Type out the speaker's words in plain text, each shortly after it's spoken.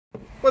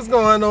What's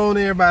going on,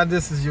 everybody?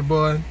 This is your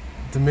boy,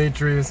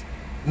 Demetrius.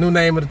 New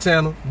name of the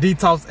channel,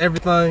 Detox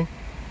Everything,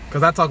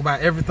 because I talk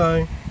about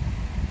everything.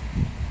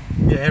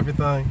 Yeah,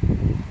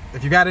 everything.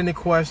 If you got any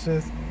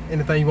questions,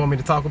 anything you want me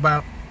to talk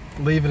about,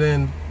 leave it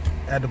in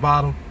at the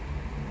bottom.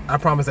 I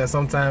promise that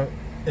sometime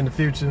in the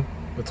future,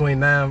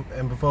 between now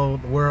and before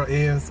the world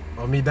ends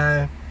or me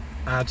dying,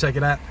 I'll check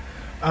it out.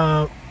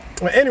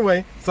 But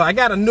anyway, so I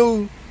got a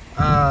new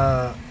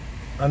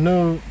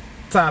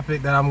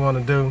topic that I'm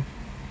gonna do.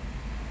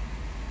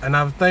 And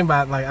I was thinking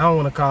about, like, I don't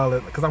want to call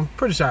it, because I'm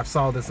pretty sure I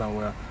saw this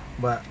somewhere,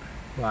 but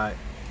like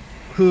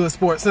Hood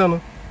Sports Center.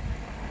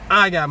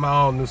 I got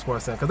my own new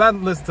sports center because I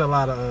listen to a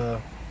lot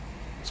of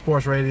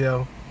sports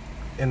radio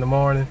in the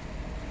morning,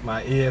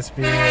 like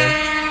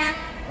ESPN.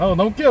 Oh,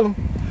 don't kill him.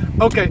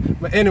 Okay,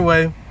 but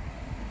anyway,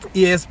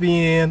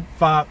 ESPN,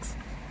 Fox,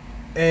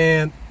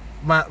 and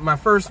my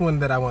first one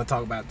that I want to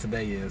talk about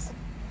today is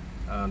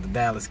the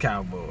Dallas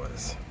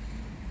Cowboys.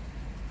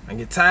 I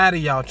get tired of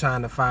y'all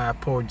trying to fire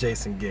poor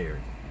Jason Garrett.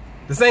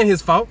 This ain't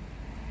his fault.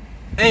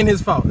 Ain't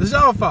his fault. It's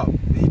y'all fault.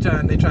 They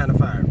trying to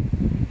fire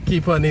him.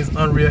 Keep putting these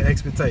unreal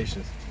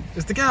expectations.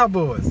 It's the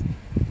Cowboys.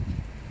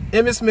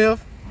 Emmitt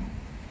Smith,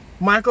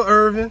 Michael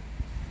Irvin,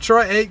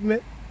 Troy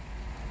Aikman,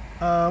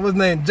 what's his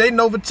name? Jay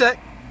Novacek.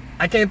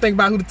 I can't think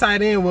about who the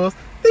tight end was.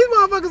 These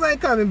motherfuckers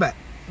ain't coming back.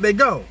 They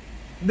go.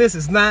 This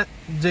is not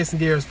Jason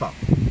Garrett's fault.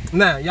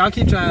 Now, y'all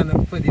keep trying to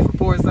put these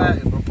reports out.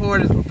 It's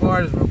reporters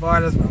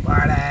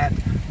that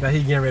he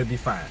getting ready to be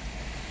fired.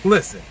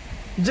 Listen.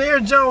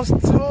 Jerry Jones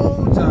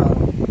told y'all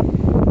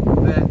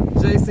that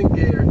Jason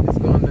Garrett is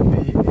going to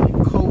be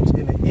a coach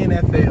in the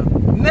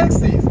NFL next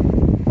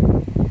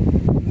season.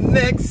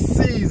 Next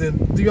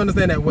season. Do you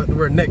understand that what the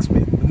word next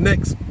means?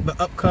 The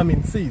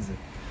upcoming season.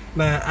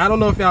 Now, I don't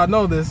know if y'all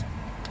know this,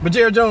 but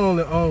Jerry Jones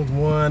only owns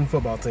one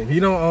football team. He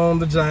don't own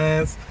the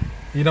Giants.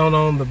 He don't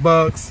own the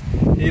Bucks.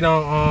 He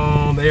don't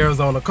own the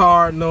Arizona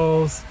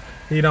Cardinals.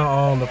 He don't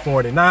own the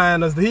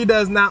 49ers. He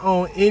does not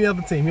own any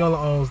other team. He only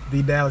owns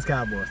the Dallas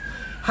Cowboys.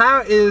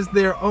 How is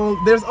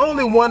there's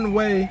only one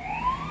way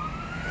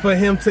for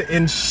him to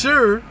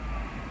ensure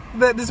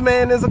that this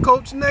man is a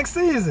coach next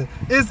season,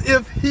 is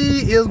if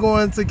he is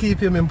going to keep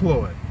him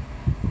employed.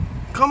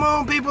 Come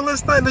on, people,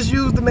 let's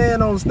use the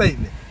man on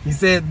statement. He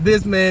said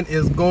this man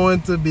is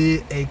going to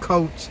be a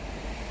coach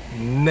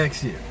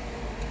next year.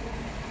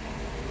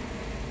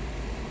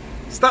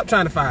 Stop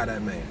trying to fire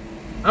that man.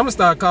 I'm gonna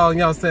start calling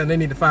y'all saying they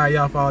need to fire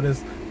y'all for all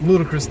this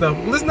ludicrous stuff.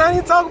 Let's not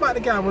even talk about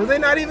the Cowboys. They're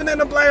not even in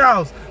the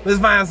playoffs. Let's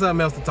find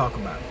something else to talk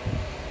about.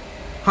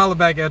 Holla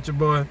back at your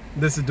boy.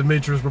 This is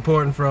Demetrius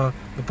reporting from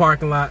the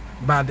parking lot,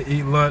 about to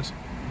eat lunch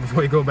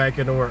before you go back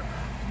into work.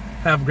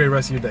 Have a great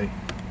rest of your day.